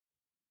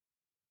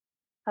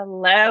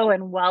Hello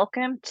and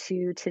welcome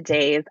to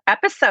today's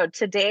episode.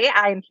 Today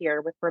I'm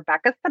here with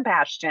Rebecca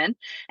Sebastian,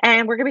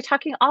 and we're going to be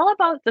talking all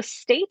about the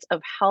state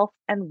of health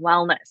and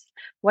wellness.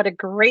 What a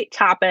great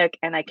topic,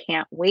 and I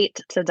can't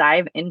wait to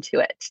dive into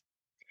it.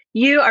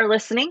 You are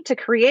listening to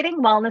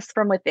Creating Wellness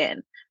from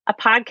Within, a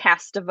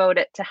podcast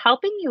devoted to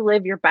helping you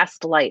live your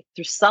best life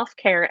through self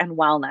care and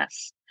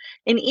wellness.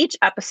 In each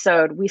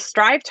episode, we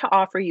strive to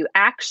offer you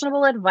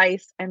actionable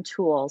advice and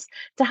tools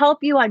to help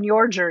you on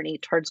your journey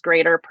towards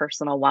greater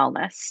personal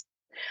wellness.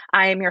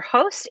 I am your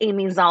host,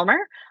 Amy Zellmer.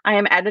 I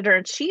am editor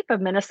in chief of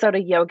Minnesota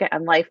Yoga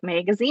and Life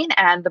magazine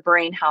and the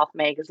Brain Health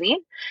magazine,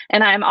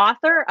 and I am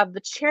author of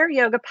the Chair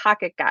Yoga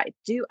Pocket Guide,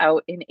 due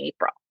out in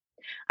April.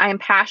 I am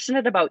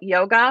passionate about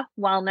yoga,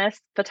 wellness,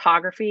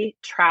 photography,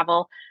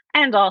 travel,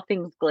 and all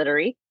things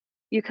glittery.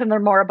 You can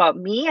learn more about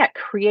me at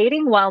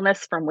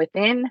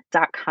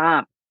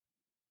creatingwellnessfromwithin.com.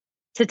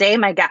 Today,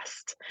 my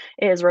guest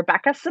is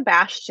Rebecca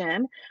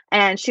Sebastian,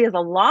 and she is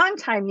a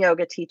longtime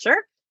yoga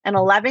teacher, an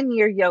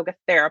 11-year yoga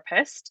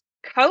therapist,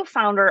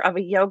 co-founder of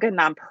a yoga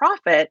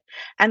nonprofit,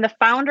 and the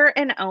founder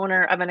and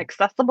owner of an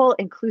accessible,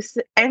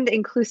 inclusive, and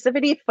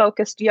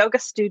inclusivity-focused yoga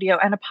studio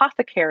and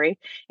apothecary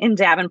in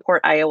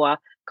Davenport, Iowa,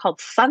 called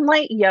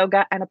Sunlight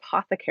Yoga and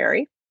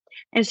Apothecary.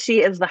 And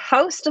she is the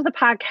host of the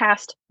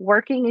podcast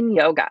Working in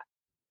Yoga.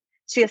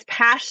 She is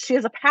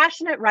a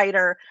passionate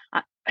writer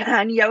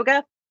on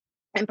yoga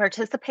and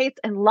participates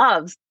and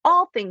loves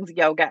all things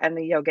yoga and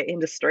the yoga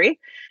industry.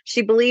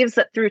 She believes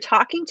that through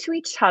talking to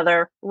each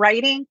other,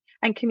 writing,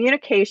 and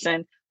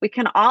communication, we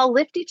can all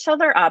lift each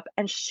other up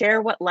and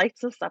share what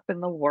lights us up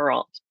in the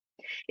world.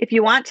 If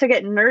you want to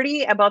get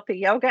nerdy about the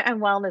yoga and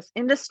wellness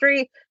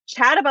industry,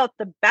 chat about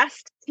the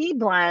best tea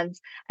blends,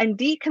 and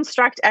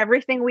deconstruct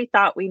everything we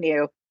thought we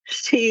knew,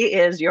 she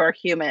is your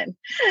human.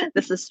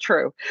 This is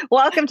true.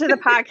 Welcome to the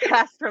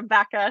podcast,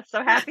 Rebecca.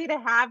 So happy to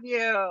have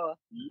you.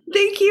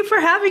 Thank you for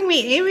having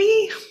me,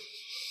 Amy.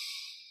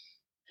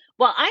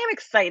 Well, I am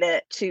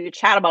excited to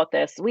chat about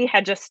this. We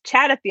had just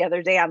chatted the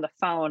other day on the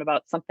phone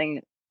about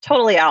something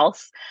totally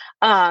else.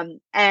 And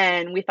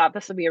we thought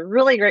this would be a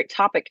really great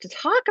topic to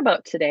talk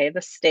about today,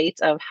 the state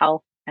of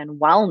health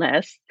and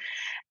wellness.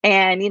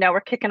 And,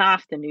 we're kicking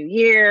off the new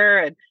year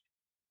and,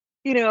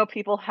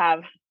 people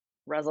have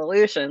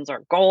resolutions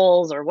or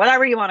goals or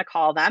whatever you want to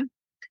call them.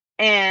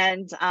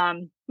 And,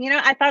 I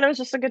thought it was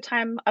just a good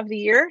time of the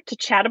year to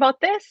chat about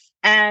this.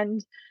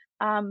 And,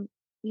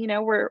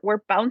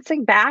 we're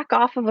bouncing back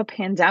off of a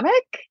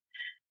pandemic.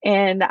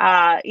 And,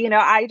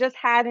 I just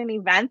had an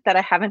event that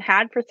I haven't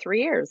had for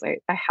 3 years. I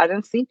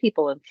hadn't seen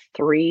people in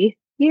 3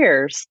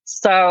 years.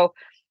 So,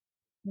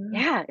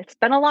 yeah, it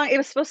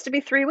was supposed to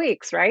be 3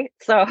 weeks, right?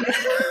 So,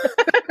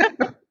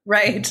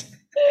 right.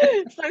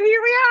 So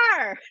here we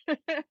are.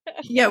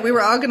 Yeah, we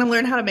were all going to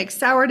learn how to make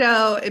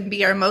sourdough and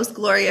be our most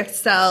glorious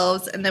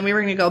selves. And then we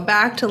were going to go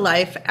back to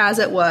life as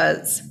it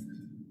was.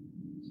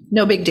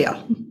 No big deal.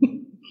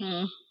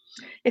 Mm-hmm.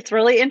 It's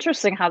really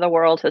interesting how the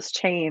world has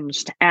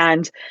changed.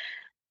 And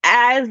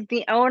as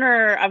the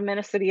owner of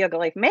Minnesota Yoga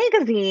Life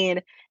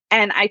magazine,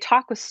 and I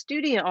talk with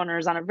studio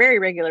owners on a very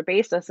regular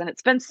basis, and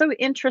it's been so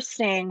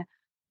interesting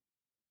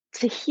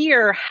to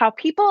hear how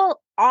people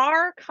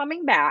are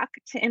coming back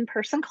to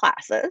in-person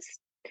classes,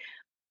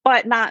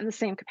 but not in the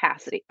same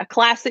capacity. A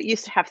class that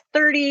used to have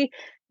 30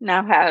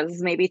 now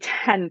has maybe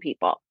 10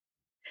 people.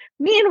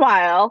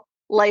 Meanwhile,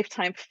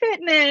 Lifetime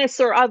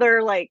Fitness or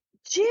other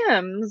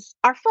gyms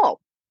are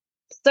full.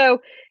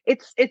 So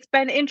it's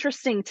been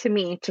interesting to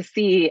me to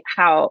see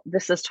how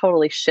this has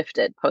totally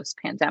shifted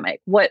post-pandemic.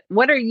 What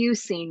are you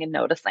seeing and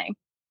noticing?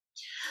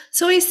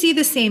 So I see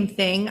the same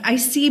thing. I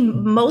see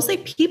mostly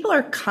people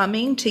are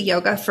coming to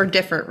yoga for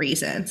different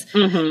reasons.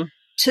 Mm-hmm.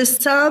 To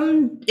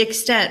some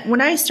extent, when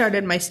I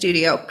started my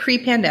studio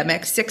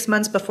pre-pandemic, 6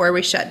 months before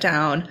we shut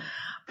down,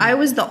 I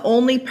was the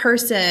only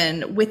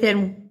person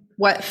within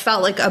what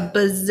felt like a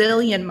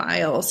bazillion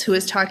miles who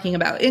was talking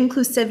about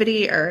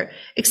inclusivity or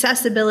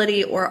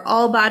accessibility or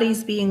all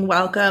bodies being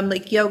welcome.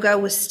 Like yoga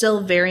was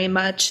still very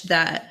much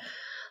that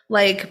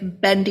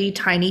bendy,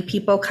 tiny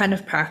people kind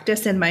of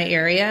practice in my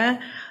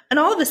area. And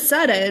all of a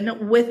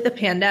sudden with the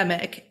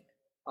pandemic,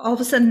 all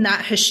of a sudden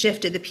that has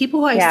shifted. The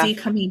people who I see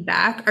coming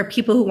back are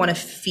people who want to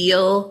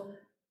feel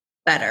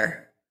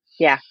better.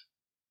 Yeah.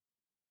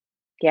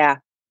 Yeah.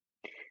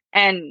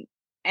 And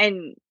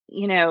I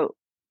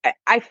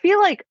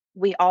feel like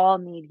we all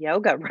need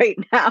yoga right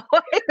now.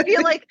 I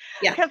feel like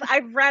because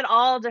I've read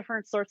all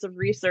different sorts of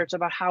research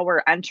about how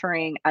we're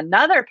entering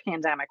another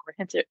pandemic.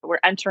 We're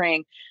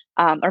entering,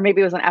 or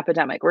maybe it was an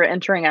epidemic. We're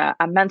entering a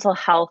mental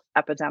health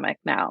epidemic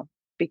now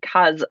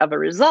because of a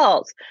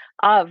result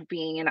of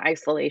being in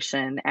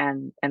isolation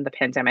and the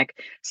pandemic.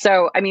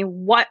 So, I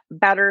mean, what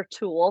better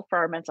tool for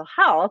our mental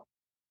health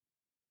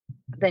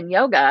than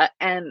yoga?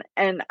 And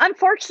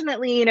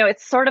unfortunately,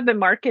 it's sort of been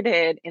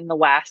marketed in the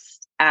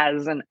West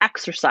as an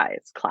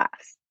exercise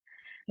class.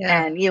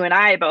 Yeah. And you and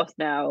I both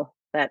know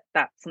that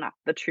that's not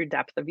the true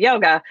depth of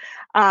yoga.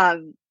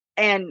 And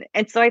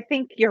so I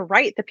think you're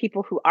right. The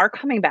people who are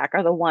coming back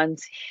are the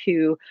ones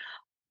who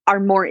are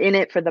more in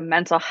it for the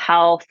mental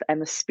health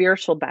and the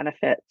spiritual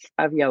benefits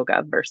of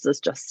yoga versus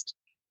just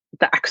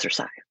the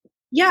exercise.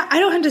 Yeah, I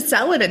don't have to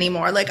sell it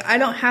anymore. Like, I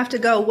don't have to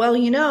go, well,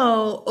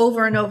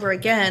 over and over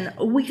again,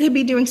 we could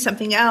be doing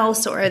something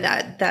else, or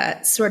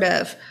that sort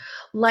of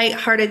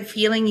lighthearted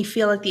feeling you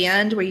feel at the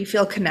end where you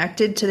feel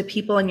connected to the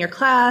people in your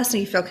class and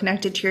you feel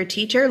connected to your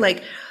teacher.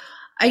 Like,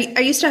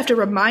 I used to have to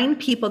remind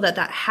people that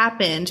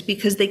happened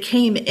because they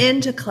came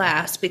into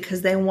class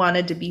because they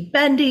wanted to be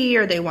bendy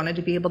or they wanted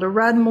to be able to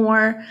run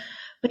more.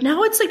 But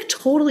now it's like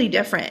totally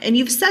different. And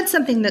you've said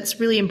something that's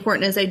really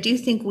important is I do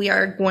think we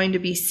are going to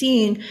be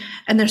seeing,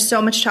 and there's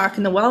so much talk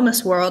in the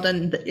wellness world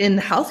and in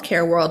the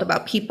healthcare world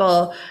about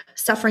people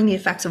suffering the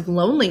effects of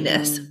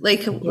loneliness.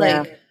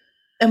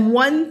 And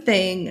one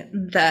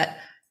thing that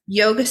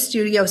yoga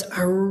studios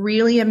are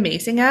really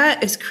amazing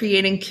at is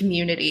creating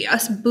community.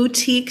 Us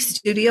boutique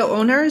studio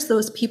owners,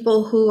 those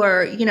people who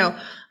are,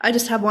 I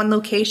just have one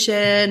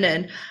location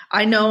and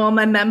I know all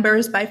my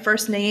members by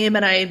first name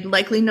and I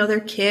likely know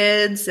their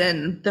kids.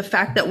 And the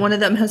fact that one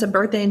of them has a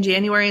birthday in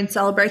January and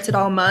celebrates it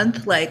all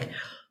month, like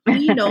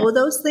we know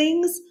those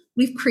things.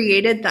 We've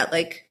created that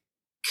like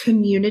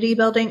community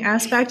building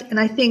aspect. And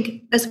I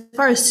think as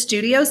far as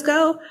studios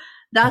go,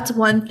 that's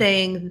one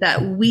thing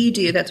that we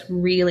do that's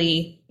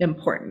really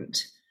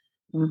important.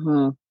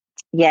 Mm-hmm.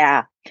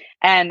 Yeah.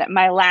 And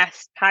my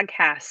last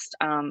podcast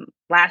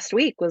last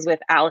week was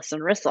with Allison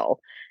Rissell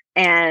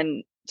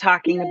and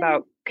talking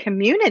about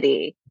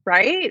community,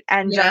 right?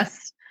 And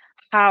just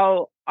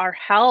how our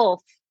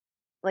health,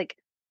 like,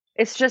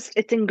 it's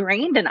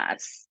ingrained in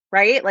us,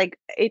 right? Like,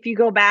 if you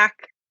go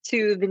back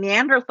to the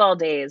Neanderthal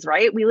days,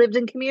 right? We lived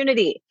in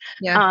community.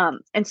 Yeah.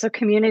 And so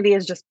community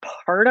is just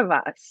part of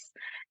us.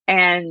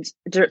 And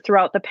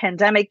throughout the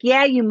pandemic,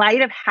 you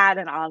might have had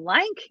an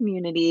online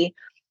community,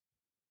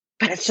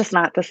 but it's just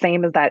not the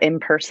same as that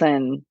in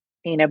person,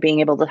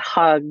 being able to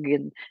hug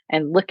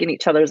and look in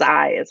each other's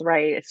eyes,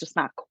 right? It's just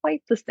not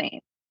quite the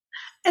same.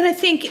 And I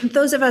think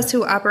those of us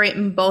who operate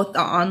in both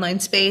the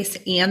online space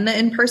and the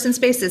in-person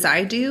space, as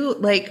I do,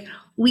 like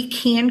we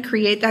can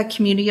create that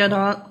community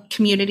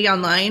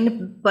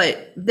online,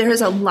 but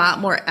there's a lot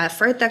more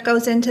effort that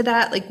goes into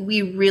that. Like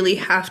we really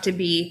have to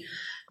be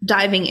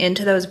diving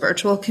into those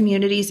virtual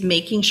communities,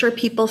 making sure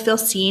people feel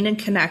seen and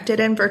connected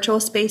in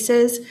virtual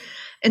spaces,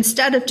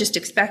 instead of just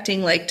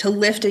expecting like to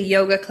lift a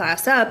yoga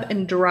class up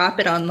and drop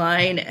it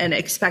online and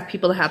expect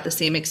people to have the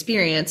same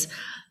experience.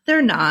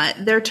 They're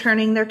not. They're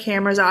turning their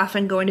cameras off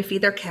and going to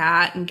feed their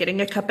cat and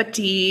getting a cup of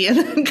tea and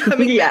then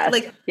coming back.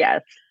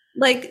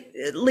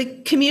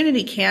 Like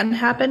community can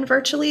happen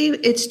virtually.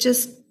 It's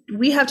just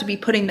we have to be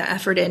putting the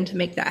effort in to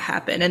make that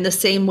happen. And the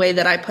same way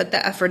that I put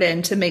the effort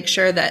in to make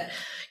sure that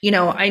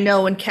I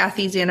know when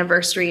Kathy's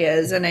anniversary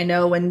is, and I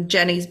know when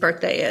Jenny's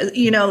birthday is,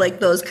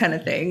 like those kind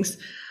of things.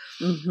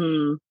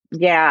 Mm-hmm.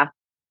 Yeah.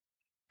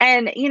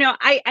 And,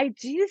 I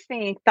do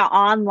think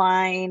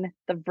the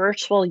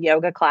virtual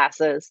yoga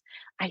classes,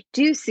 I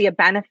do see a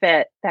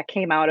benefit that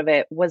came out of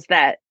it was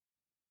that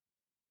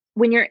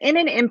when you're in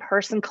an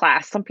in-person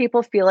class, some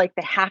people feel like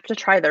they have to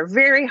try their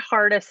very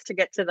hardest to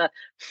get to the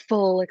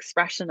full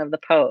expression of the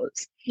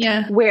pose.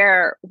 Yeah.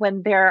 Where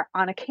when they're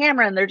on a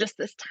camera and they're just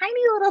this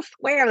tiny little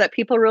square that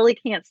people really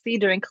can't see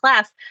during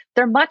class,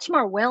 they're much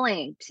more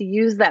willing to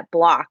use that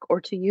block or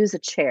to use a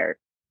chair.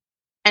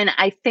 And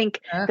I think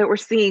that we're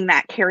seeing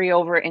that carry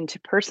over into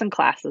person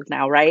classes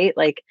now, right?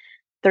 Like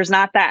there's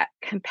not that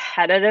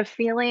competitive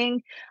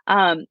feeling.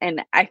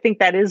 And I think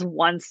that is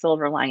one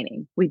silver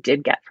lining we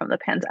did get from the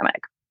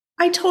pandemic.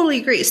 I totally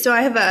agree. So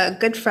I have a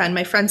good friend,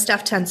 my friend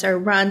Steph Tenser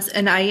runs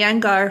an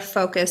Iyengar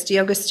focused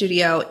yoga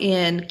studio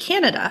in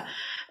Canada.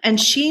 And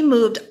she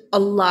moved a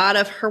lot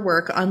of her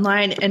work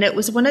online. And it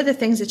was one of the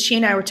things that she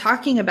and I were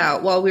talking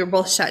about while we were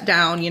both shut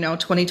down,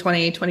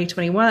 2020,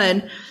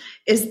 2021,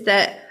 is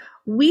that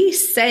we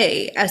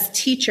say as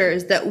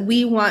teachers that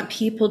we want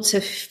people to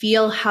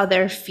feel how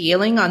they're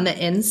feeling on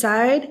the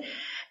inside.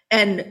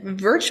 And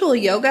virtual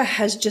yoga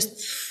has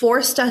just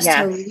forced us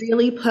to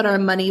really put our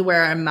money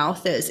where our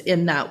mouth is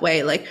in that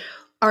way. Like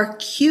our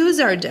cues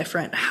are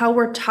different. How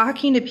we're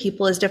talking to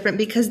people is different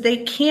because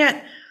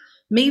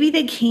maybe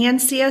they can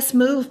see us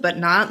move, but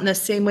not in the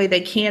same way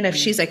they can if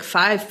she's like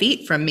 5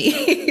 feet from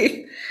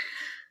me.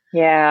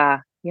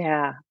 Yeah.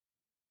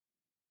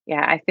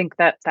 I think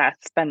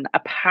that's been a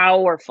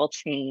powerful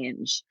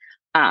change.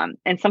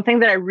 And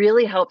something that I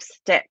really hope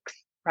sticks,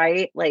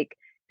 right? Like,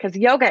 because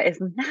yoga is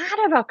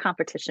not about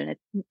competition.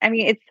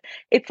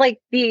 It's like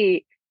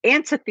the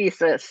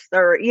antithesis,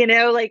 or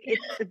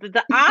it's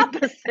the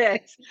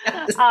opposite.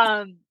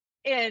 Yes.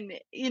 And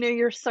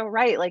you're so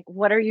right. Like,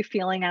 what are you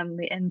feeling on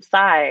the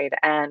inside?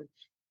 And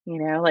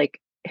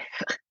like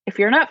if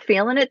you're not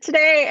feeling it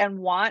today and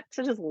want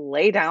to just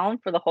lay down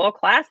for the whole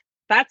class,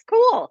 that's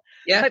cool.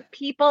 Yeah. But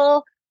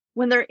people,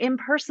 when they're in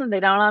person, they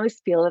don't always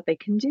feel that they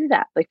can do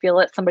that. They feel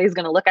that somebody's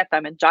going to look at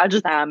them and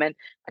judge them. And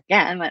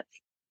again, that's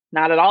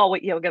not at all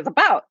what yoga is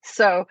about.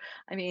 So,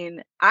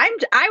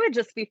 I would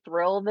just be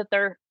thrilled that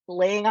they're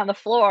laying on the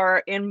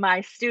floor in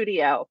my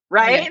studio, Yeah.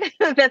 right?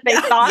 That they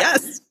Yeah. thought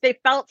Yes. they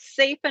felt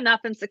safe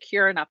enough and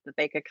secure enough that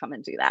they could come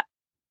and do that.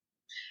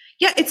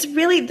 Yeah, it's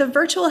really the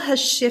virtual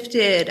has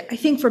shifted. I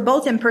think for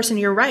both in person,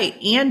 you're right,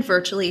 and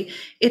virtually,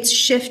 it's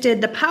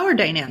shifted the power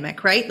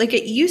dynamic, right? Like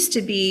it used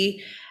to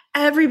be,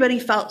 everybody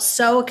felt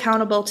so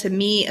accountable to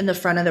me in the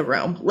front of the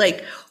room.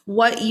 Like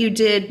what you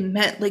did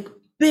meant like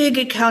big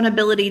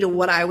accountability to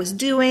what I was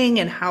doing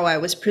and how I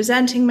was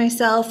presenting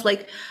myself.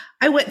 Like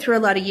I went through a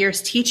lot of years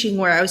teaching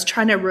where I was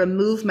trying to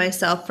remove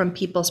myself from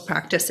people's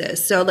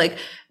practices. So like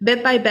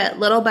bit by bit,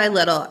 little by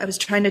little, I was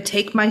trying to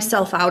take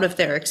myself out of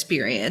their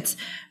experience.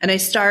 And I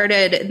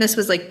started, and this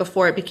was like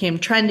before it became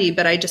trendy,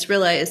 but I just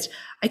realized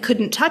I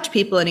couldn't touch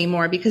people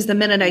anymore because the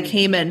minute I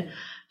came and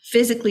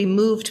physically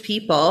moved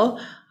people,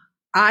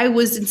 I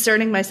was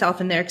inserting myself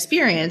in their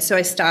experience. So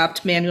I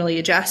stopped manually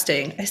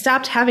adjusting. I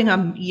stopped having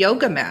a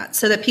yoga mat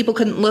so that people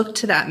couldn't look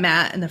to that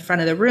mat in the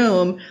front of the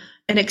room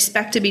and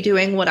expect to be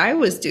doing what I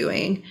was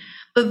doing.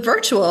 But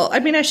virtual, I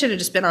mean, I should have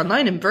just been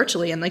online and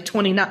virtually in like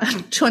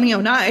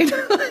 2009.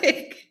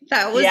 Like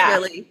that was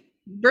really,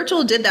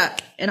 virtual did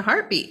that in a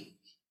heartbeat.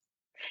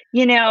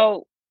 You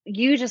know,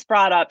 you just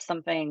brought up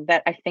something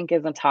that I think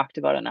isn't talked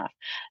about enough.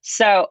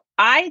 So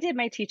I did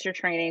my teacher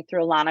training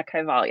through Alana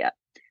Kaivalya,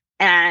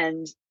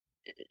 and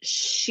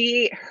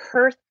she,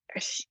 her,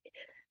 she,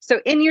 so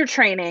in your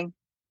training,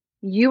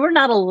 you were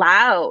not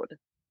allowed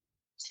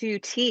to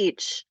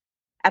teach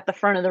at the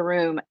front of the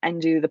room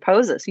and do the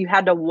poses. You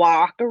had to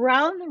walk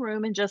around the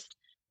room and just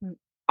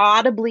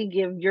audibly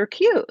give your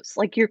cues.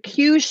 Like your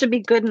cues should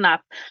be good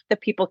enough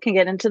that people can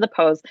get into the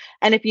pose.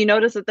 And if you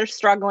notice that they're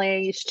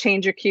struggling, you should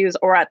change your cues,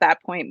 or at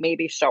that point,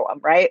 maybe show them,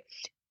 right?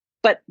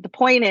 But the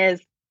point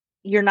is,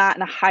 you're not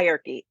in a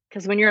hierarchy,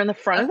 because when you're in the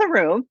front of the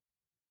room,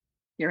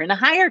 you're in a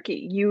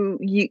hierarchy.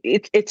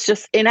 It's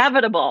just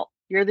inevitable.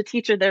 You're the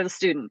teacher, they're the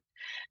student,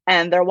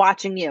 and they're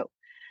watching you.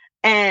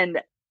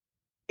 And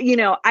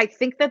I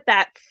think that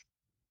that's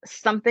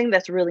something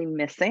that's really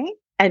missing,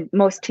 and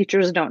most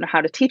teachers don't know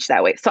how to teach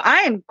that way. So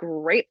I am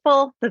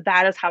grateful that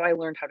that is how I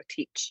learned how to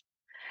teach.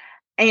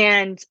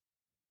 And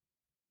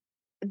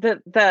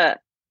the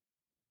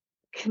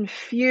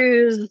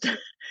confused,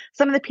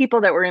 some of the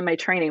people that were in my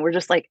training were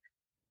just like,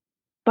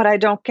 but I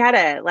don't get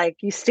it. Like,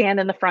 you stand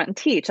in the front and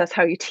teach. That's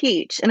how you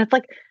teach. And it's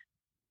like,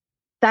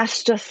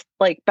 that's just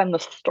like been the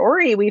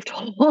story we've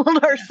told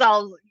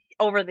ourselves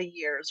over the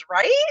years,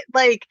 right?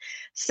 Like,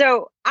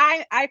 so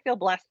I feel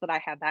blessed that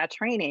I had that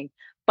training,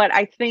 but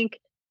I think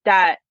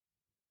that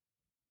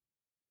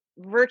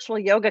virtual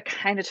yoga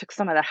kind of took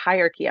some of the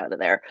hierarchy out of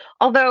there.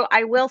 Although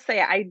I will say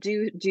I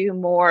do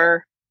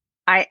more.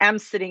 I am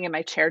sitting in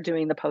my chair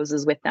doing the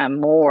poses with them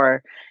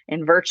more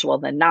in virtual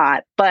than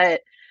not.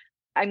 But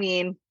I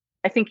mean,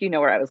 I think you know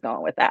where I was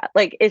going with that.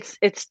 Like it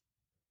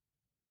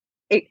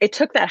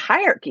took that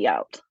hierarchy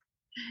out.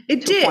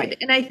 It did.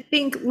 And I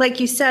think,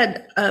 like you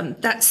said,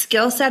 that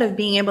skill set of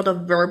being able to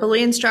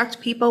verbally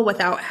instruct people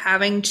without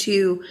having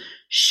to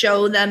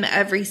show them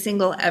every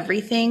single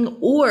everything,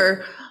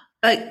 or,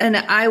 and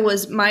I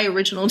was my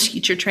original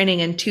teacher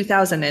training in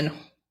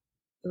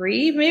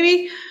 2003,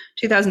 maybe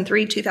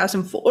 2003,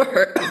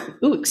 2004.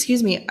 Ooh,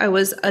 excuse me. I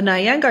was an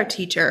Iyengar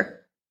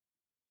teacher.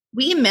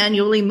 We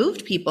manually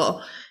moved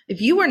people.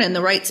 If you weren't in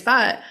the right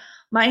spot,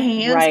 my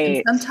hands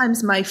and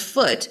sometimes my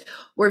foot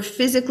were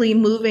physically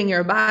moving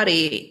your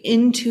body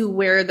into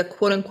where the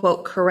quote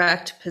unquote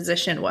correct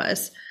position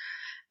was.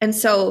 And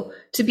so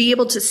to be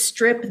able to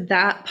strip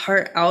that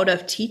part out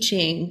of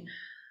teaching,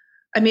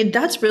 I mean,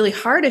 that's really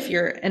hard if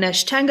you're an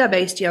Ashtanga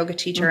based yoga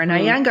teacher, an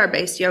Iyengar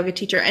based yoga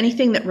teacher,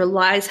 anything that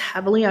relies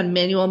heavily on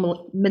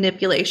manual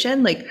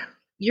manipulation. Like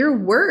your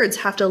words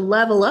have to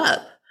level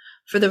up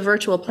for the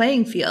virtual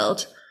playing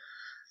field.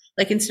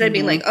 Like instead of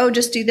being like, oh,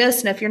 just do this.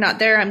 And if you're not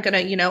there, I'm going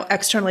to,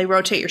 externally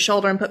rotate your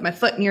shoulder and put my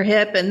foot in your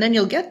hip and then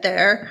you'll get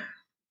there.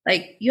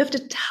 Like you have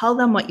to tell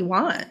them what you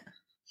want.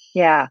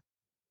 Yeah.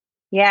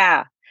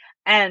 Yeah.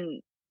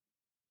 And,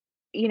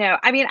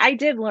 I mean, I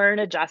did learn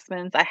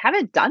adjustments. I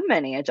haven't done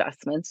many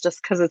adjustments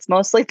just because it's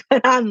mostly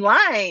been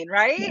online.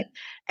 Right. Yeah.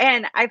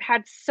 And I've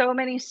had so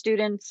many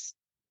students,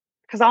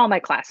 because all my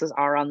classes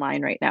are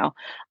online right now.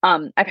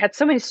 I've had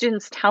so many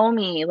students tell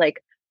me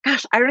like,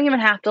 gosh, I don't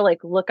even have to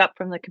like look up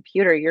from the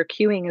computer. Your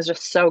cueing is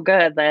just so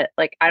good that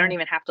like I don't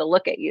even have to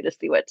look at you to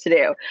see what to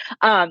do.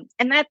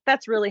 And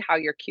that's really how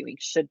your cueing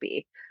should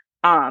be.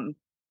 And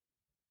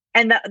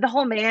the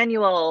whole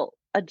manual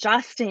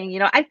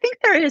adjusting, I think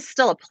there is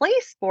still a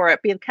place for it,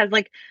 because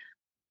like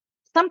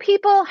some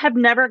people have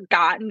never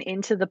gotten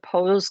into the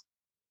pose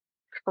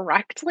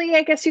correctly,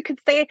 I guess you could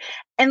say.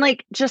 And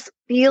like just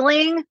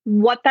feeling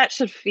what that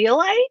should feel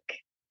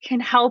like can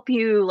help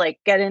you like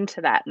get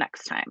into that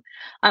next time.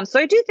 So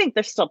I do think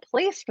there's still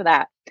place for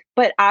that,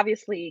 but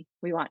obviously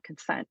we want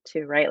consent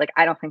too, right? Like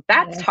I don't think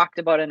that's talked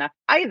about enough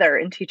either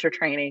in teacher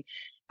training.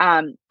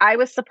 I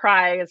was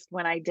surprised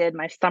when I did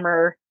my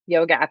summer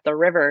yoga at the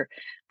river.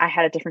 I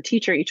had a different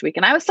teacher each week,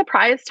 and I was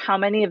surprised how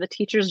many of the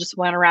teachers just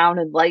went around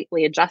and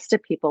lightly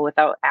adjusted people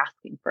without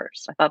asking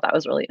first. I thought that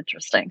was really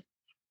interesting.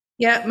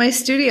 Yeah, my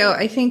studio,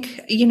 I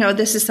think,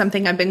 this is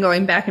something I've been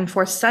going back and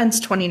forth since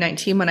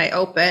 2019 when I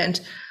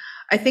opened.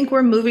 I think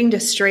we're moving to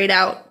straight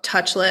out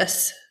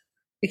touchless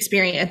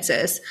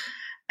experiences.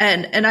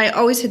 And I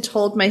always had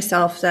told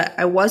myself that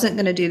I wasn't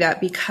going to do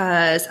that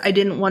because I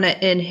didn't want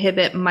to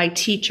inhibit my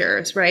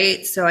teachers,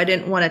 right? So I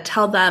didn't want to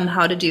tell them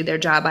how to do their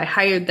job. I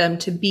hired them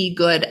to be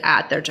good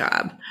at their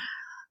job.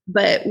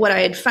 But what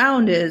I had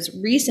found is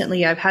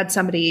recently I've had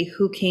somebody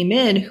who came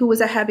in who was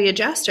a heavy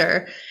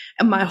adjuster,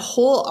 and my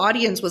whole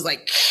audience was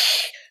like,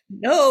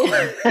 no.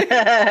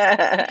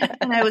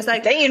 And I was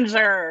like,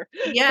 danger.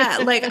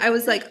 Yeah. Like, I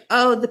was like,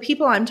 oh, the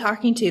people I'm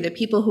talking to, the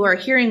people who are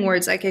hearing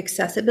words like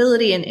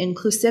accessibility and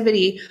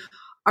inclusivity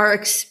are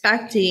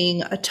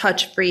expecting a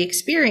touch-free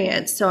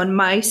experience. So in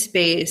my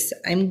space,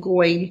 I'm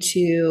going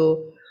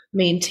to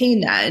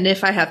maintain that. And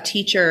if I have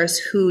teachers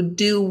who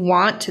do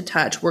want to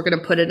touch, we're going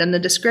to put it in the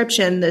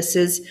description. This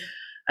is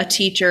a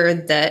teacher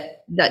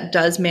that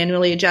does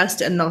manually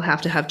adjust, and they'll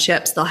have to have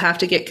chips. They'll have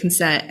to get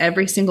consent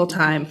every single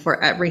time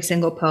for every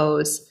single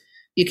pose.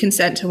 You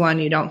consent to one,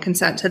 you don't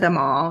consent to them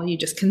all. You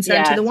just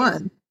consent to the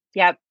one.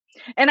 Yep.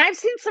 And I've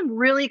seen some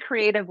really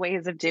creative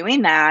ways of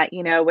doing that,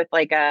 with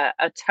like a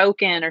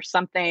token or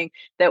something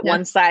that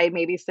one side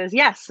maybe says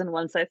yes and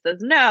one side says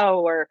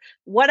no or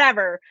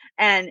whatever.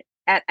 And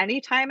at any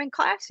time in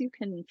class, you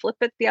can flip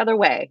it the other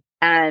way.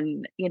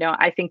 And,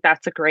 I think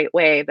that's a great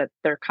way that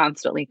they're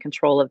constantly in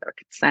control of their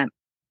consent.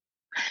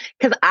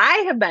 Because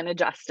I have been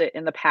adjusted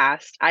in the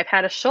past. I've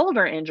had a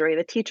shoulder injury.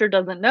 The teacher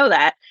doesn't know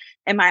that.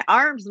 And my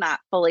arm's not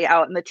fully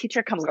out. And the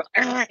teacher comes,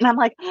 and I'm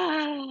like,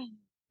 I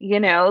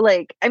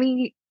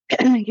mean,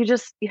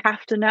 you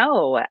have to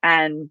know.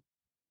 And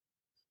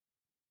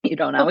you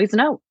don't always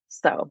know.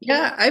 So,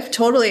 yeah,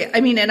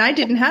 and I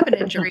didn't have an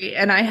injury,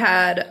 and I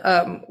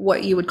had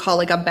what you would call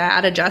like a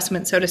bad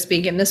adjustment, so to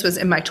speak. And this was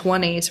in my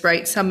 20s,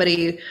 right?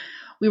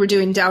 We were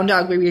doing down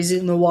dog. We were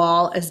using the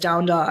wall as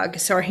down dog.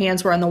 So our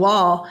hands were on the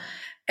wall,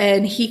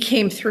 and he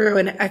came through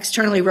and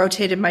externally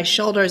rotated my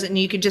shoulders, and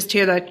you could just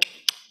hear the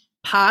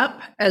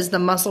pop as the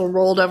muscle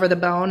rolled over the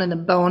bone and the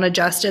bone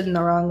adjusted in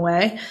the wrong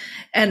way.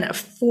 And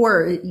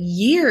for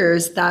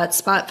years, that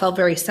spot felt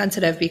very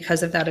sensitive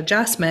because of that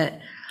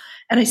adjustment.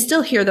 And I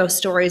still hear those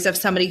stories of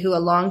somebody who a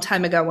long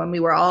time ago, when we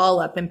were all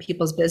up in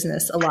people's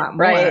business a lot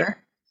more, right,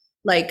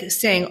 like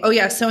saying, oh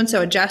yeah, so-and-so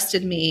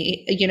adjusted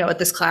me, at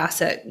this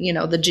class at,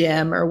 the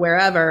gym or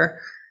wherever.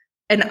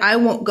 And I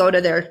won't go to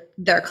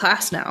their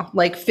class now.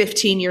 Like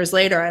 15 years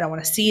later, I don't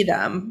want to see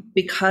them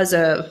because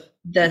of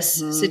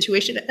this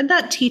situation. And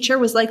that teacher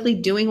was likely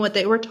doing what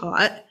they were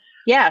taught.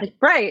 Yeah.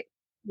 Right.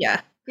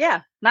 Yeah.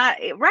 Yeah. Not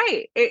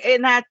right.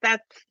 And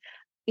that's,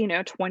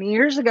 20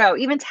 years ago,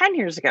 even 10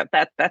 years ago,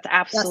 that's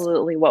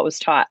absolutely what was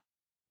taught.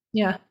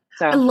 Yeah.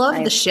 So I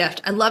love the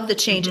shift. I love the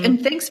change.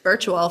 And thanks,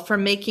 Virtual, for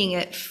making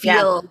it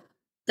feel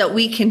that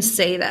we can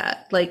say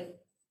that. Like,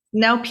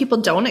 now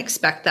people don't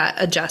expect that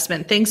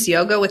adjustment. Thanks,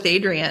 Yoga with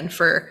Adrienne,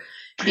 for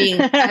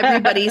being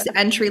everybody's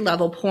entry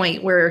level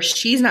point, where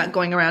she's not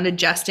going around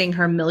adjusting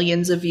her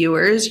millions of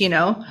viewers.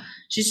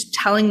 She's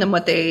telling them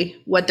what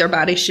their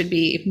body should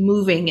be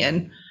moving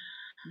in.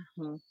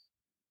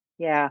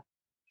 Yeah.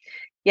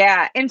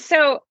 Yeah. And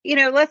so,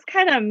 let's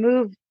kind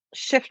of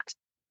shift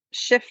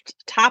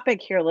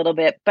topic here a little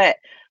bit. But,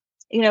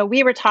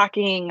 we were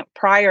talking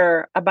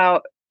prior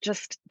about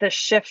just the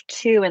shift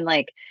too. And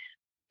like,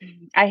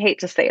 I hate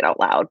to say it out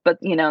loud, but,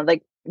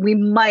 like we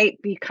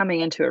might be coming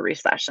into a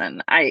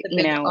recession.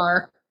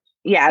 R.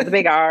 Yeah, the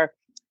big R.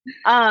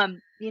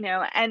 And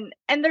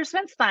there's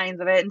been signs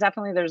of it. And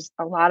definitely there's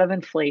a lot of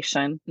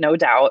inflation, no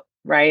doubt.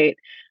 Right.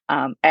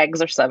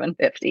 Eggs are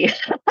 $7.50.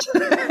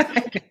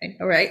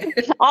 All right.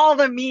 All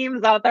the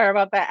memes out there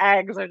about the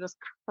eggs are just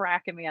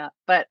cracking me up.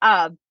 But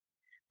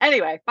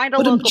anyway, find a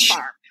local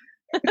farm.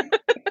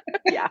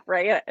 Yeah,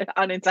 right.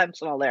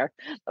 Unintentional there.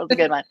 That was a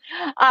good one.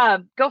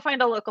 Go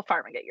find a local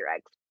farm and get your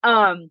eggs.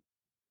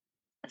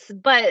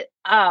 But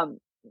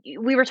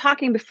we were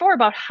talking before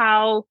about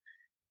how,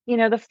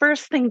 the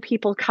first thing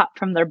people cut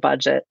from their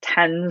budget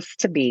tends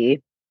to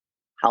be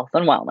health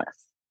and wellness.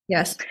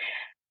 Yes.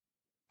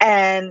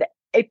 And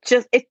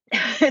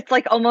it's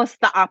like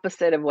almost the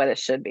opposite of what it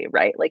should be,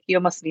 right? Like you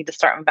almost need to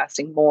start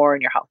investing more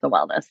in your health and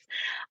wellness.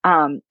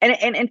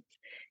 And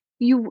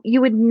you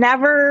would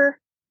never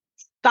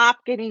stop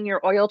getting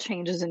your oil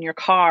changes in your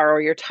car or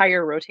your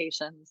tire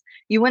rotations.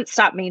 You wouldn't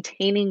stop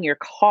maintaining your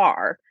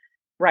car,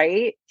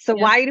 right? So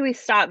why do we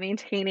stop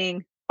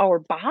maintaining our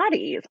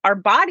bodies? Our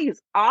bodies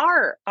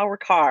are our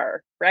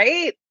car,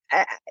 right?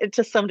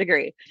 To some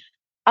degree.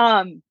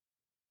 And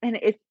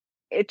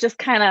it just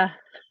kind of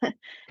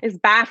is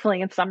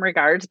baffling in some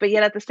regards, but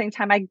yet at the same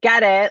time, I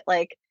get it.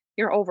 Like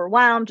you're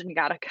overwhelmed and you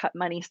got to cut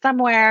money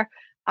somewhere.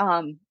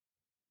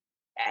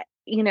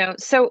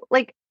 So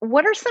like,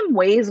 what are some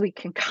ways we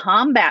can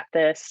combat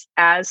this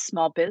as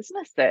small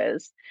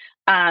businesses,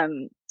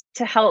 to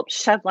help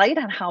shed light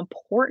on how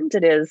important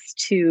it is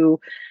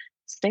to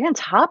stay on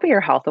top of your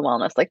health and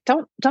wellness? Like,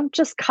 don't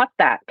just cut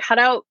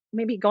out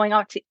maybe going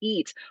out to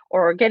eat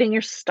or getting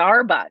your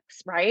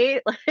Starbucks,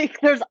 right? Like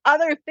there's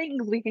other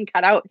things we can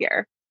cut out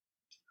here.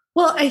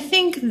 Well, I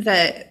think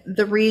that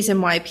the reason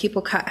why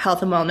people cut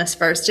health and wellness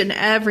first, and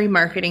every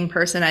marketing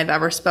person I've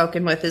ever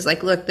spoken with is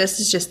like, look, this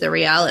is just the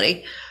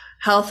reality.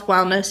 Health,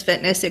 wellness,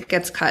 fitness, it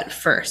gets cut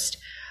first.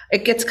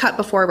 It gets cut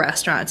before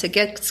restaurants. It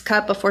gets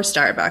cut before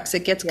Starbucks.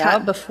 It gets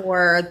cut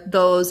before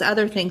those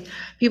other things.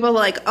 People are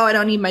like, oh, I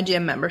don't need my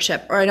gym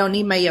membership, or I don't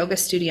need my yoga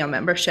studio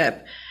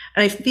membership.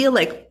 And I feel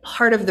like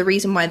part of the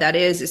reason why that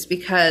is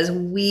because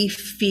we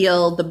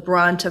feel the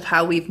brunt of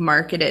how we've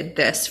marketed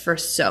this for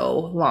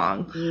so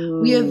long.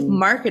 We have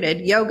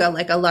marketed yoga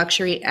like a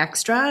luxury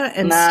extra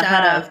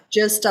instead of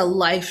just a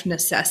life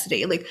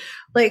necessity. Like,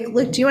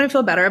 look, do you want to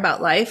feel better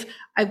about life?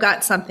 I've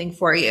got something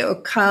for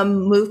you.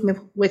 Come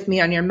with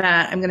me on your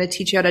mat. I'm going to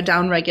teach you how to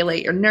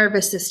downregulate your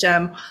nervous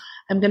system.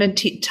 I'm going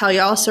to tell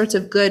you all sorts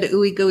of good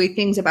ooey gooey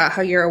things about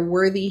how you're a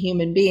worthy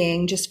human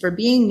being just for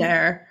being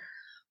there.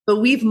 But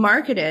we've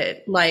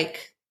marketed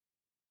like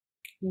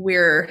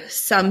we're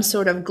some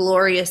sort of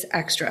glorious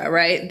extra,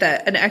 right?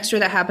 That an extra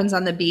that happens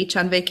on the beach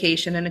on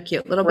vacation in a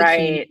cute little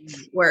bikini.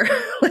 We're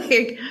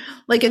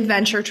like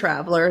adventure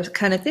travelers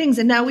kind of things.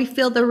 And now we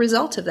feel the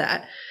result of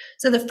that.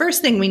 So the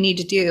first thing we need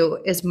to do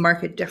is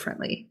market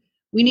differently.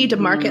 We need to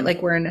market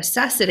like we're a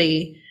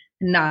necessity,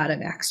 not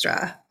an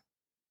extra.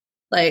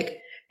 Like,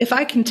 if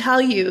I can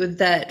tell you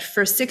that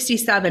for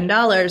 $67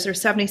 or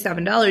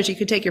 $77, you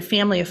could take your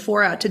family of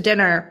 4 out to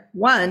dinner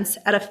once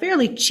at a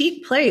fairly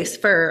cheap place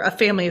for a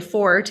family of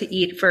 4 to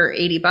eat for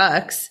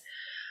 $80.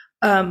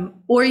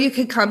 Or you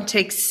could come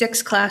take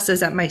 6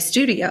 classes at my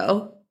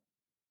studio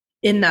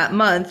in that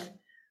month.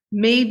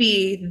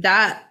 Maybe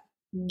that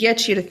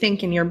gets you to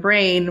think in your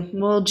brain,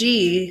 well,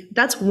 gee,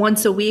 that's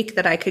once a week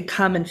that I could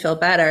come and feel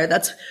better.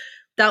 That's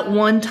that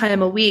one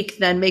time a week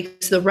then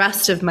makes the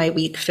rest of my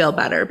week feel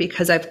better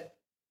because I've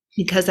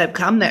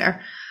come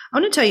there. I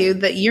want to tell you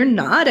that you're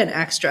not an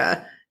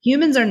extra.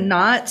 Humans are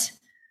not,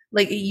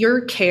 like,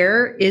 your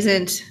care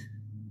isn't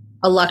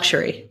a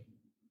luxury.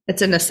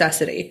 It's a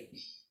necessity.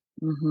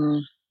 Mm-hmm.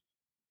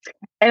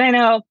 And I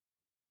know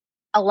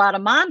a lot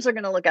of moms are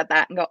going to look at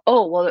that and go,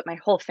 oh, well, my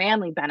whole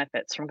family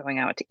benefits from going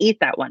out to eat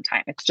that one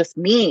time. It's just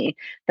me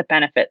that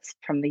benefits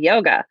from the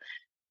yoga.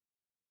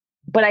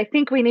 But I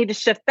think we need to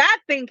shift that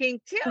thinking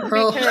too,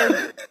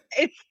 because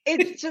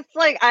it's just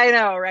like, I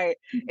know, right?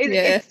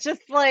 It's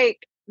just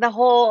like the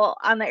whole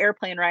on the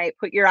airplane, right?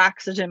 Put your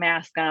oxygen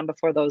mask on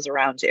before those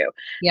around you.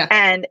 Yeah.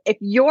 And if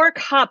your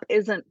cup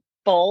isn't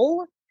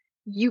full,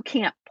 you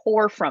can't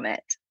pour from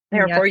it.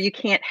 Therefore, you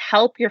can't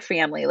help your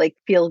family like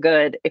feel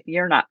good if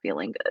you're not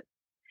feeling good.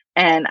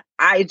 And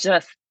I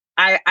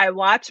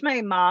watch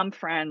my mom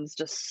friends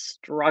just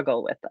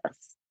struggle with this.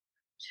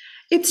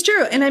 It's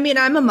true. And I mean,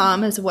 I'm a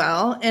mom as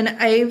well. And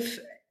I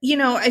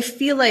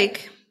feel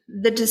like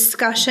the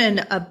discussion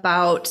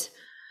about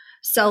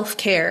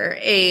self-care,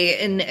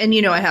 and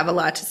I have a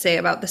lot to say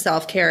about the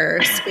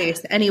self-care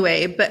space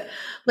anyway, but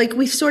like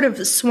we've sort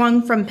of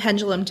swung from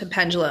pendulum to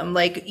pendulum.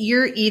 Like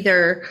you're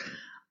either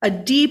a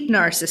deep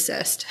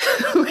narcissist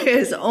who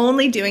is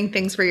only doing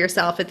things for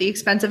yourself at the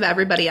expense of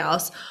everybody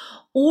else,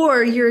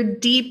 or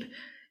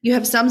you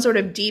have some sort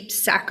of deep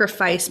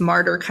sacrifice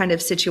martyr kind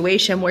of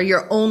situation where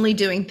you're only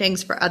doing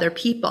things for other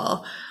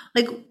people.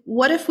 Like,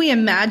 what if we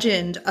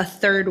imagined a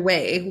third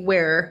way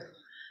where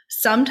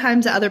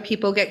sometimes other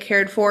people get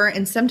cared for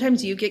and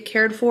sometimes you get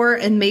cared for,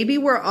 and maybe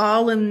we're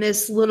all in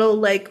this little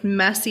like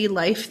messy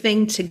life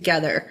thing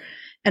together.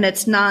 And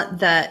it's not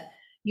that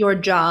your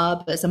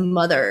job as a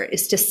mother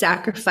is to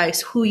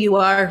sacrifice who you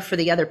are for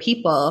the other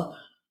people.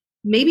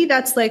 Maybe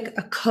that's like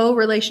a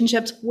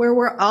co-relationships where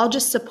we're all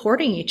just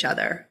supporting each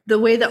other the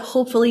way that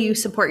hopefully you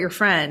support your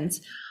friends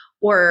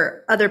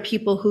or other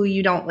people who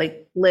you don't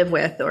like live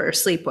with or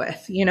sleep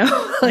with,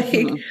 like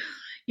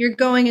you're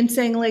going and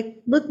saying like,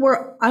 look,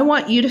 I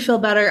want you to feel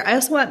better. I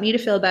also want me to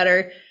feel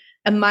better.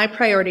 And my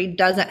priority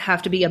doesn't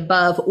have to be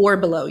above or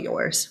below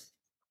yours.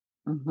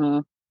 Mm-hmm.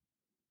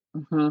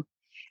 Mm-hmm.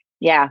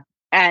 Yeah.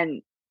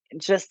 And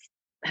just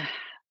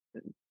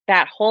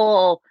that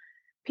whole,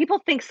 people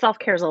think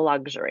self-care is a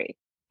luxury.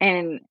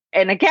 And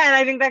again,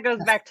 I think that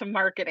goes back to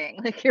marketing.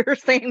 Like you were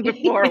saying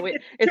before,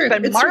 it's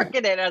been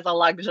marketed as a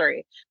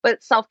luxury,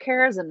 but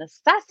self-care is a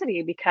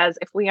necessity because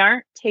if we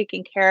aren't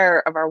taking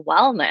care of our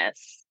wellness,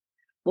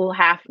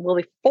 we'll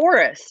be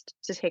forced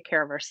to take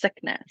care of our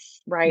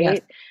sickness.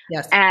 Right.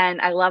 Yes.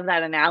 And I love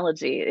that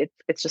analogy.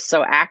 It's just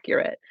so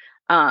accurate.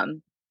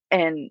 And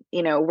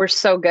we're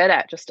so good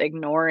at just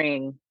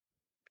ignoring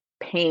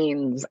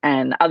pains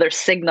and other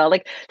signal.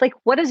 Like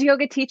what does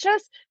yoga teach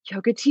us?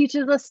 Yoga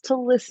teaches us to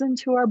listen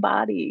to our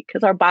body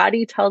because our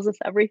body tells us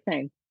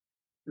everything,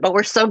 but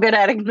we're so good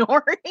at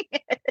ignoring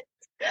it.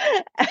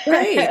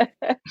 Right.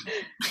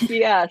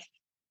 Yes.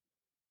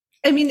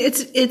 I mean,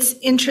 it's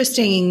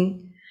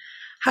interesting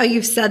how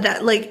you've said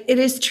that. Like, it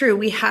is true.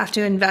 We have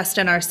to invest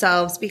in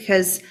ourselves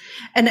because,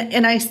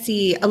 and I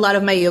see a lot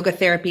of my yoga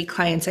therapy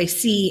clients,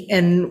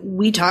 and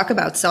we talk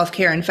about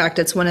self-care. In fact,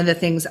 it's one of the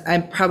things I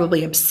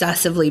probably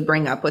obsessively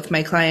bring up with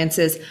my clients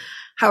is,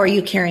 how are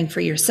you caring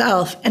for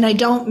yourself? And I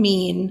don't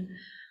mean,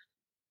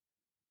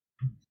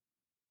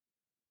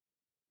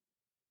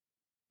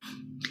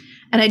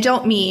 And I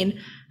don't mean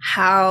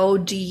how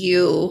do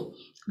you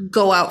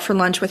go out for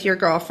lunch with your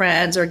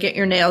girlfriends or get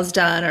your nails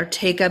done or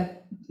take a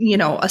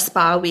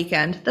spa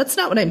weekend. That's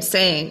not what I'm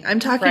saying. I'm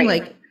talking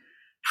like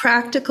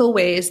practical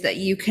ways that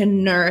you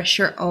can nourish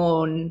your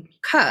own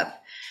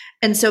cup.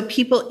 And so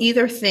people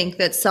either think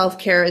that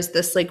self-care is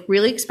this like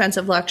really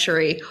expensive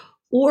luxury,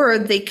 or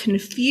they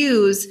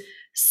confuse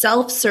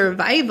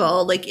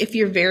self-survival. Like if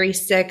you're very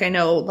sick, I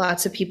know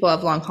lots of people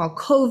have long haul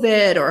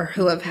COVID or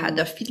who have had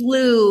the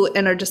flu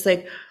and are just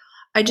like,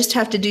 I just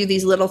have to do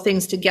these little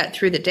things to get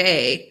through the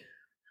day.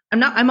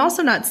 I'm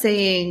also not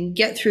saying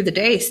get through the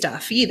day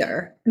stuff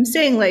either. I'm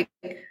saying like,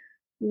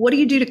 what do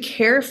you do to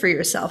care for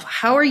yourself?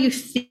 How are you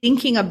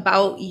thinking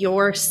about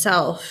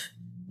yourself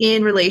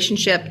in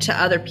relationship to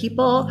other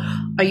people?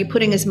 Are you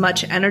putting as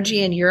much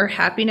energy in your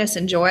happiness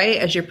and joy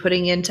as you're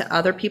putting into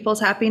other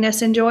people's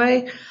happiness and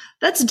joy?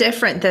 That's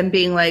different than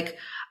being like,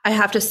 I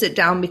have to sit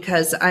down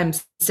because I'm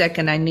sick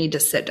and I need to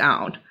sit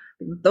down.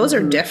 Those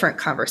are different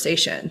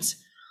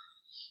conversations.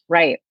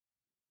 Right.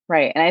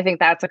 Right. And I think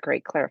that's a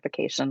great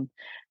clarification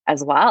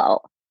as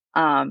well.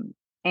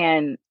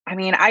 And I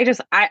mean, I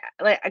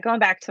like going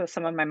back to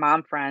some of my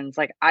mom friends,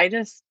 like I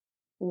just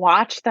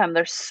watch them.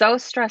 They're so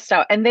stressed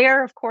out. And they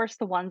are, of course,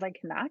 the ones I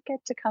cannot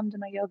get to come to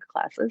my yoga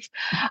classes.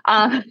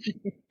 And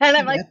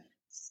I'm like,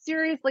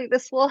 seriously,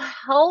 this will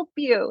help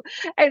you.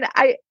 And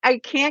I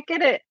can't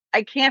get it.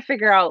 I can't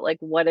figure out like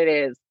what it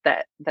is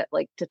that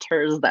like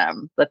deters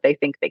them, that they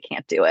think they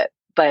can't do it.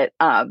 But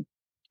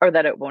or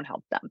that it won't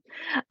help them.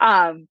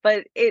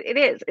 But it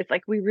is. It's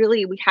like we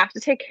have to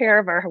take care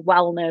of our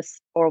wellness,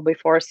 or we'll be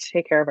forced to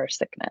take care of our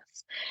sickness.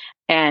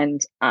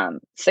 And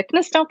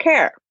sickness don't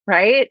care,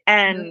 right?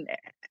 And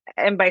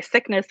by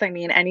sickness, I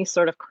mean any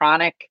sort of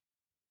chronic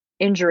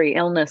injury,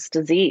 illness,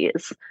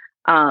 disease.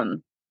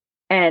 And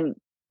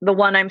the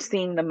one I'm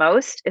seeing the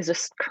most is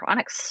just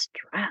chronic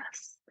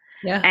stress.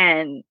 Yeah.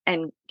 And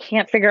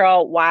can't figure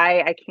out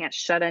why I can't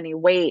shed any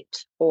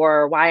weight,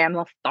 or why I'm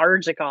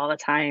lethargic all the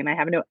time. I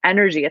have no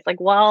energy. It's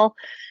like, well,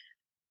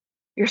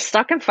 you're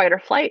stuck in fight or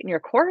flight and your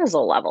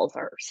cortisol levels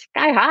are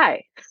sky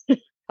high.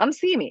 Come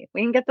see me.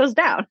 We can get those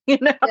down.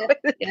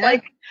 It's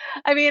like,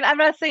 I mean, I'm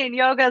not saying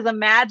yoga is a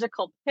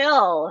magical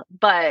pill,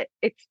 but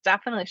it's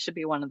definitely should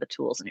be one of the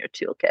tools in your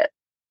toolkit.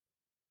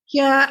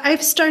 Yeah,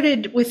 I've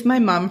started with my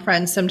mom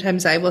friends.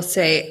 Sometimes I will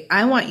say,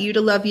 I want you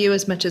to love you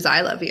as much as I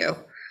love you.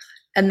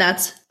 And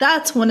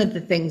that's one of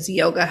the things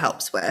yoga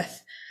helps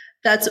with.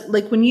 That's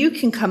like when you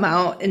can come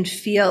out and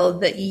feel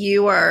that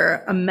you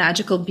are a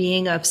magical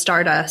being of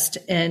stardust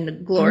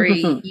and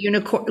glorious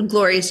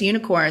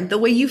unicorn, the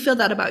way you feel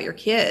that about your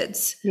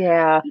kids.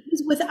 Yeah.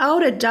 Because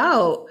without a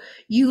doubt,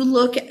 you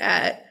look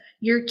at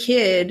your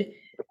kid,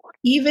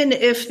 even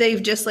if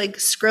they've just like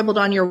scribbled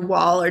on your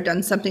wall or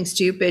done something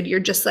stupid, you're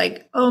just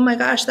like, oh my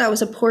gosh, that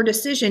was a poor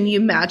decision,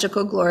 you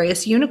magical,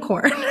 glorious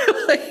unicorn.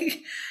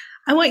 Like,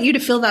 I want you to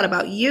feel that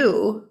about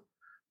you,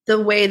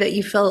 the way that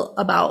you feel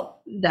about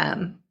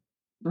them.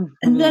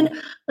 And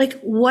then like,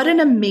 what an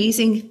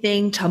amazing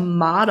thing to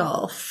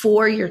model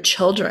for your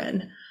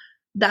children,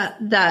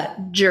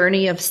 that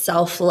journey of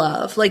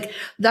self-love. Like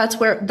that's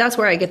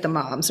where I get the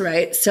moms,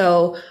 right?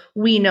 So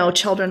we know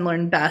children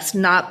learn best,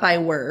 not by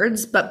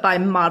words, but by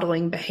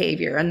modeling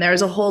behavior. And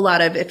there's a whole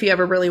lot of, if you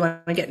ever really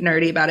want to get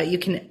nerdy about it, you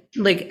can,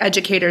 like,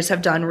 educators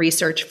have done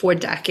research for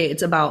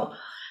decades about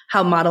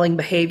how modeling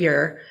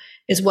behavior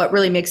is what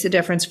really makes a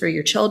difference for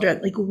your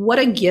children. Like, what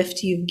a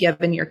gift you've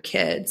given your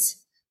kids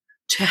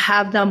to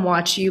have them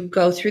watch you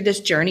go through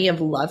this journey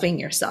of loving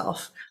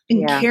yourself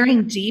and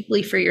caring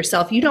deeply for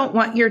yourself. You don't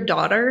want your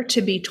daughter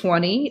to be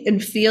 20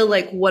 and feel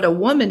like what a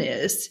woman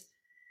is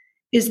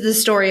the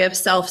story of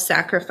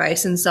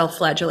self-sacrifice and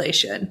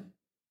self-flagellation.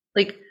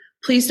 Like,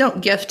 please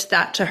don't gift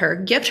that to her.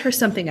 Gift her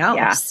something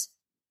else.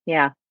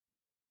 Yeah.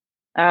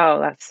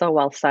 Oh, that's so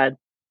well said.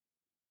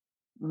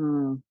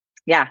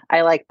 Yeah,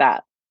 I like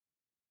that.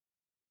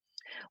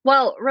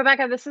 Well,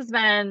 Rebecca, this has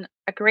been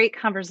a great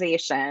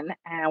conversation,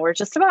 and we're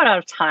just about out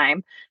of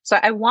time. So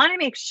I want to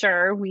make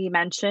sure we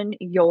mention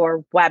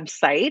your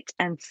website.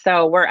 And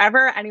so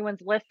wherever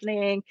anyone's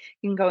listening,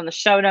 you can go in the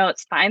show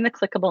notes, find the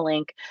clickable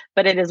link,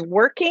 but it is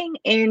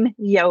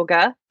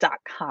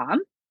workinginyoga.com.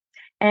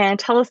 And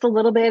tell us a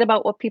little bit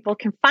about what people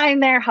can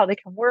find there, how they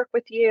can work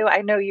with you.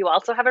 I know you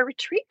also have a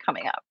retreat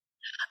coming up.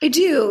 I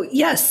do.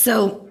 Yes.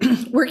 So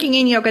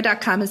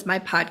workinginyoga.com is my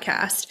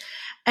podcast.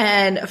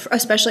 And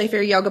especially if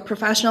you're a yoga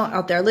professional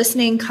out there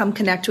listening, come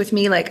connect with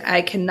me. Like,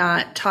 I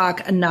cannot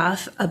talk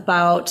enough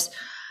about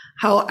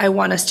how I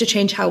want us to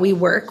change how we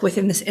work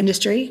within this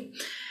industry.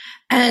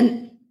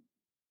 And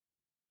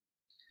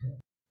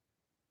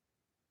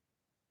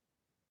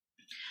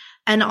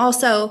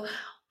also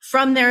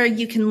from there,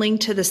 you can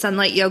link to the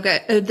Sunlight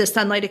Yoga, the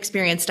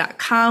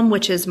sunlightexperience.com,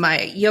 which is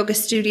my yoga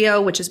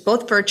studio, which is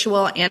both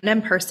virtual and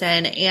in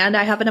person. And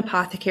I have an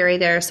apothecary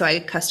there. So I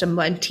custom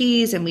blend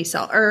teas and we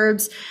sell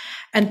herbs.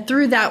 And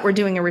through that, we're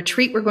doing a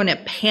retreat. We're going to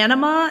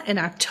Panama in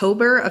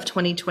October of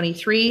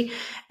 2023,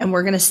 and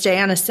we're going to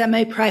stay on a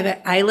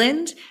semi-private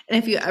island. And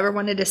if you ever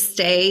wanted to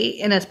stay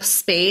in a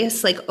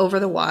space like over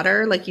the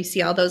water, like you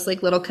see all those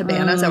like little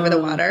cabanas over the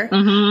water,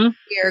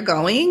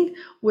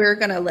 we're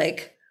going to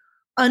like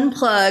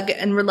unplug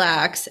and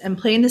relax and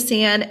play in the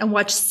sand and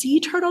watch sea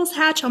turtles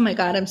hatch. Oh my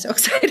God, I'm so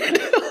excited.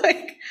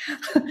 Like,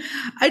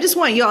 I just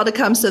want you all to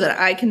come so that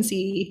I can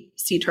see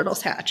sea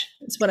turtles hatch.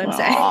 That's what I'm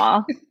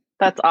saying.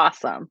 That's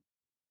awesome.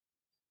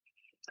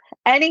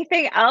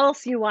 Anything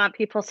else you want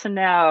people to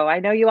know? I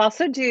know you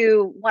also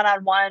do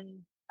one-on-one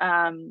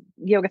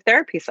yoga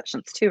therapy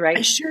sessions too, right?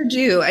 I sure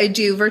do. I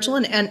do virtual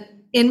and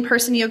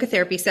in-person yoga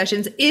therapy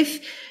sessions.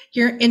 If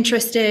you're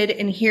interested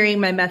in hearing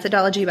my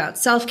methodology about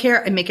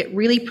self-care, I make it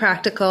really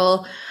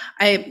practical.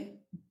 I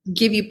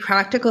give you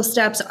practical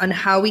steps on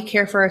how we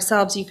care for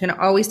ourselves. You can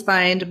always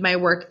find my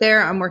work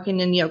there. I'm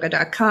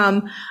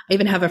workinginyoga.com. I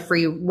even have a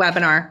free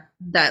webinar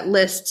that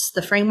lists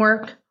the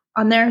framework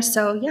on there.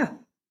 So yeah.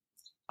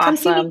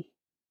 Awesome.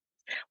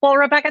 Well,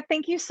 Rebecca,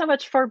 thank you so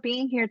much for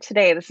being here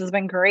today. This has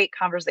been great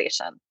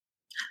conversation.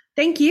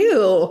 Thank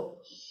you.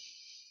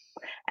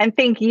 And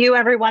thank you,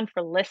 everyone,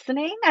 for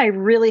listening. I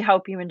really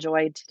hope you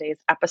enjoyed today's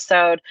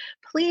episode.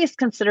 Please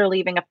consider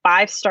leaving a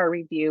 5-star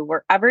review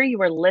wherever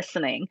you are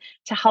listening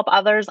to help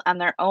others on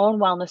their own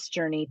wellness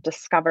journey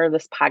discover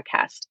this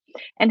podcast.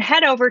 And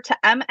head over to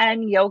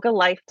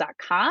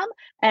mnyogalife.com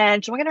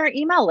and join our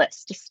email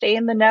list to stay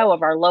in the know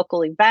of our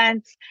local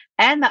events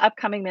and the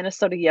upcoming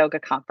Minnesota Yoga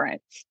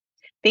Conference.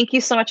 Thank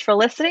you so much for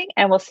listening,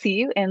 and we'll see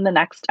you in the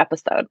next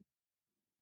episode.